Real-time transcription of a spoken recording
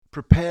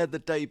Prepare the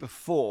day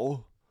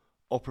before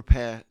or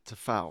prepare to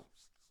fail.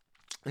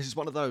 This is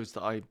one of those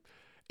that I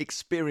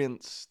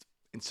experienced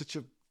in such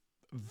a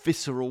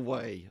visceral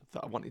way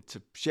that I wanted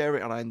to share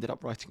it, and I ended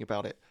up writing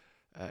about it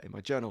in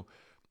my journal.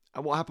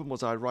 And what happened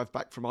was I arrived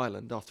back from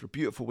Ireland after a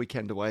beautiful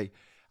weekend away,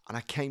 and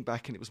I came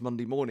back and it was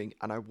Monday morning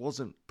and I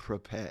wasn't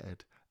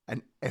prepared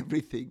and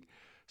everything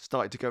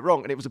started to go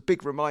wrong. And it was a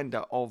big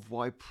reminder of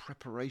why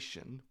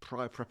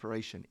prior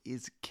preparation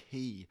is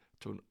key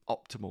to an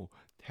optimal,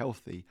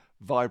 healthy,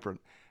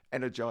 vibrant,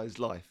 energized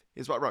life.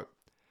 Here's what I wrote.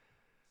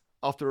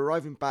 After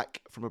arriving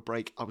back from a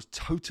break, I was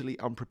totally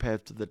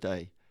unprepared for the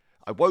day.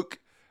 I woke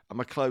and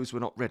my clothes were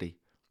not ready.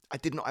 I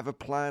did not have a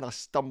plan. I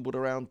stumbled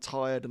around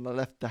tired and I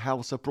left the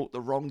house. I brought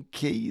the wrong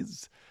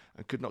keys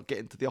and could not get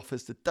into the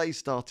office. The day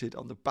started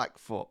on the back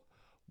foot.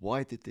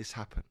 Why did this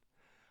happen?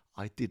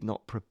 I did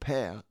not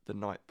prepare the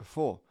night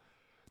before.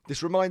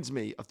 This reminds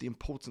me of the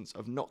importance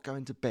of not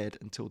going to bed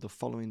until the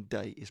following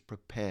day is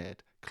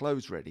prepared,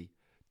 clothes ready,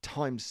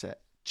 time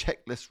set,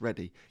 checklist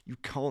ready. You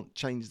can't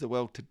change the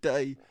world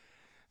today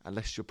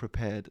unless you're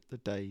prepared the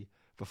day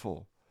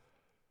before.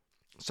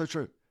 So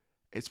true.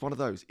 It's one of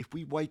those. If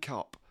we wake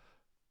up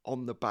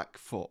on the back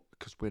foot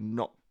because we're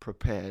not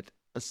prepared,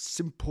 as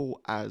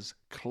simple as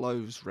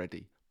clothes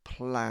ready,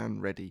 plan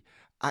ready,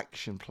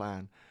 action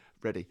plan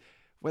ready.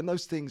 When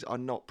those things are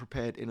not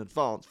prepared in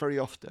advance, very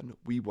often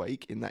we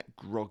wake in that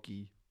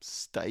groggy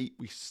state.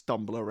 We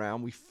stumble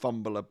around, we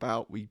fumble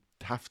about, we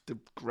have to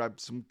grab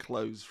some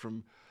clothes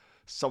from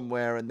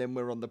somewhere and then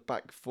we're on the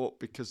back foot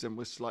because then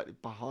we're slightly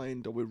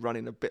behind or we're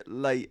running a bit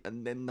late,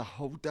 and then the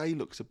whole day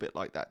looks a bit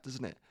like that,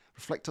 doesn't it?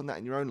 Reflect on that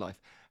in your own life.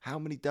 How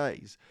many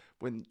days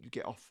when you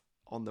get off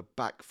on the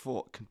back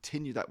foot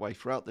continue that way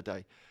throughout the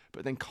day,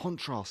 but then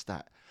contrast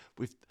that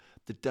with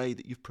the day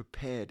that you've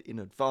prepared in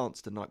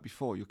advance the night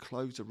before. Your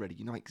clothes are ready.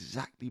 You know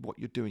exactly what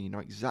you're doing. You know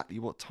exactly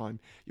what time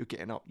you're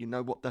getting up. You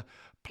know what the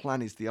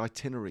plan is, the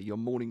itinerary, your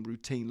morning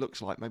routine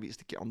looks like. Maybe it's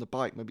to get on the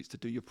bike. Maybe it's to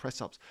do your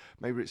press-ups.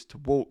 Maybe it's to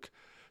walk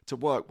to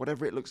work,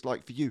 whatever it looks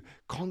like for you.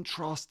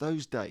 Contrast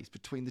those days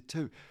between the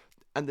two,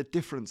 and the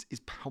difference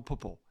is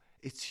palpable.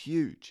 It's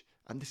huge.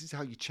 And this is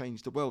how you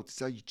change the world. This is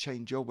how you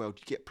change your world.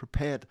 You get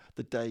prepared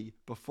the day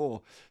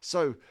before.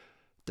 So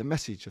the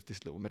message of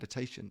this little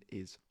meditation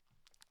is,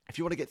 if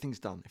you want to get things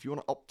done, if you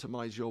want to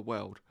optimize your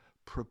world,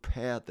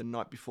 prepare the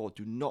night before.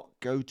 Do not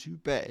go to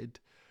bed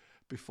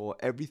before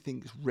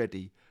everything's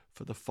ready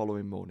for the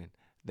following morning.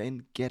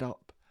 Then get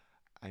up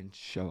and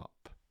show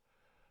up.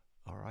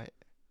 All right.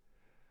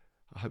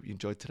 I hope you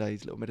enjoyed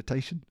today's little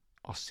meditation.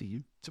 I'll see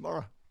you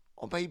tomorrow.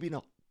 Or maybe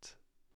not.